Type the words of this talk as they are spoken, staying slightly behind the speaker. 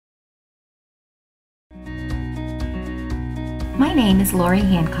My name is Lori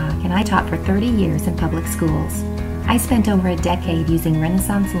Hancock, and I taught for 30 years in public schools. I spent over a decade using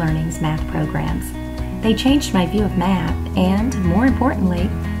Renaissance Learning's math programs. They changed my view of math, and more importantly,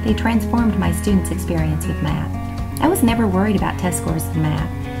 they transformed my students' experience with math. I was never worried about test scores in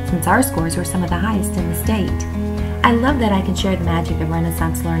math, since our scores were some of the highest in the state. I love that I can share the magic of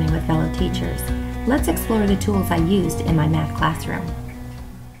Renaissance Learning with fellow teachers. Let's explore the tools I used in my math classroom.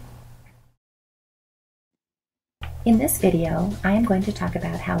 In this video, I am going to talk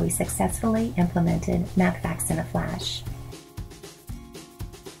about how we successfully implemented math facts in a flash.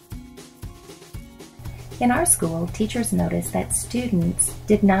 In our school, teachers noticed that students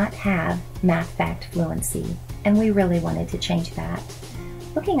did not have math fact fluency, and we really wanted to change that.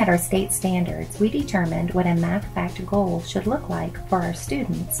 Looking at our state standards, we determined what a math fact goal should look like for our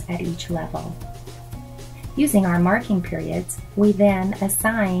students at each level. Using our marking periods, we then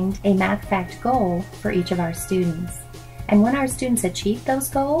assigned a math fact goal for each of our students. And when our students achieved those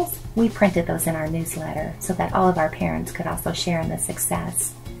goals, we printed those in our newsletter so that all of our parents could also share in the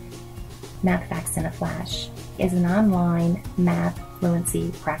success. Math Facts in a Flash is an online math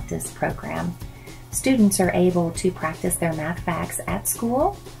fluency practice program. Students are able to practice their math facts at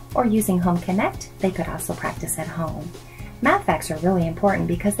school, or using Home Connect, they could also practice at home. Math facts are really important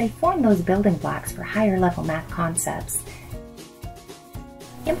because they form those building blocks for higher level math concepts.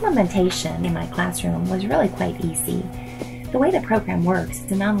 Implementation in my classroom was really quite easy. The way the program works,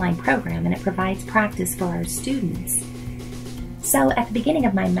 it's an online program and it provides practice for our students. So at the beginning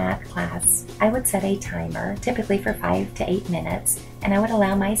of my math class, I would set a timer, typically for 5 to 8 minutes, and I would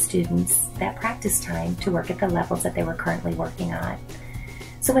allow my students that practice time to work at the levels that they were currently working on.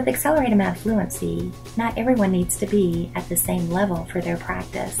 So with Accelerated Math Fluency, not everyone needs to be at the same level for their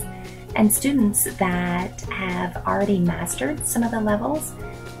practice. And students that have already mastered some of the levels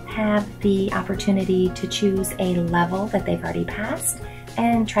have the opportunity to choose a level that they've already passed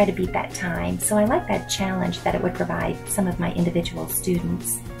and try to beat that time. So I like that challenge that it would provide some of my individual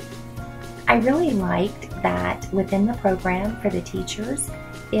students. I really liked that within the program for the teachers,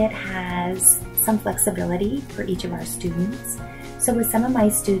 it has some flexibility for each of our students. So with some of my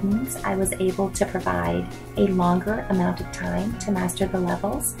students, I was able to provide a longer amount of time to master the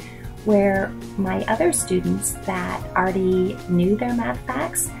levels, where my other students that already knew their math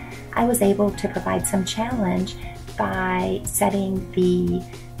facts, I was able to provide some challenge by setting the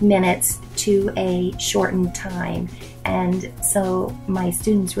minutes to a shortened time. And so my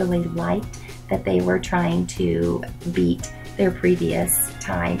students really liked that they were trying to beat their previous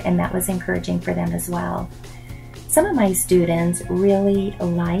time, and that was encouraging for them as well. Some of my students really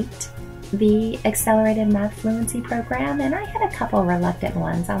liked the Accelerated Math Fluency program, and I had a couple reluctant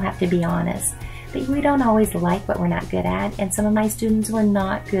ones, I'll have to be honest. But we don't always like what we're not good at, and some of my students were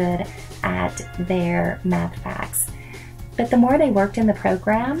not good at their math facts. But the more they worked in the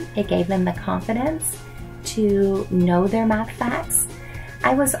program, it gave them the confidence to know their math facts.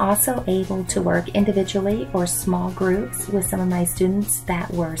 I was also able to work individually or small groups with some of my students that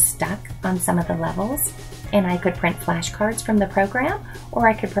were stuck on some of the levels, and I could print flashcards from the program, or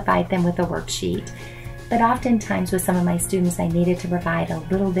I could provide them with a worksheet. But oftentimes with some of my students, I needed to provide a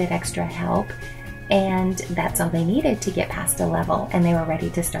little bit extra help, and that's all they needed to get past a level, and they were ready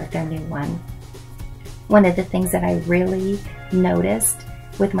to start their new one. One of the things that I really noticed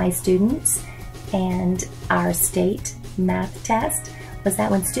with my students and our state math test was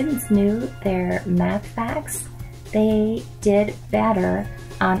that when students knew their math facts, they did better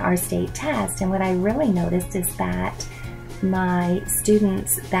on our state test. And what I really noticed is that my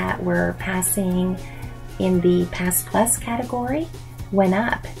students that were passing in the Pass Plus category went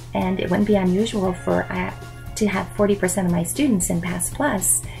up, and it wouldn't be unusual for to have 40% of my students in Pass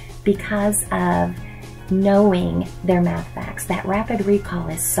Plus because of knowing their math facts. That rapid recall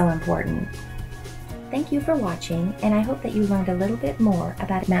is so important. Thank you for watching, and I hope that you learned a little bit more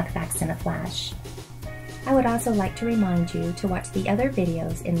about Math Facts in a Flash. I would also like to remind you to watch the other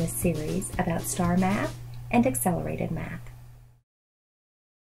videos in this series about STAR Math and Accelerated Math.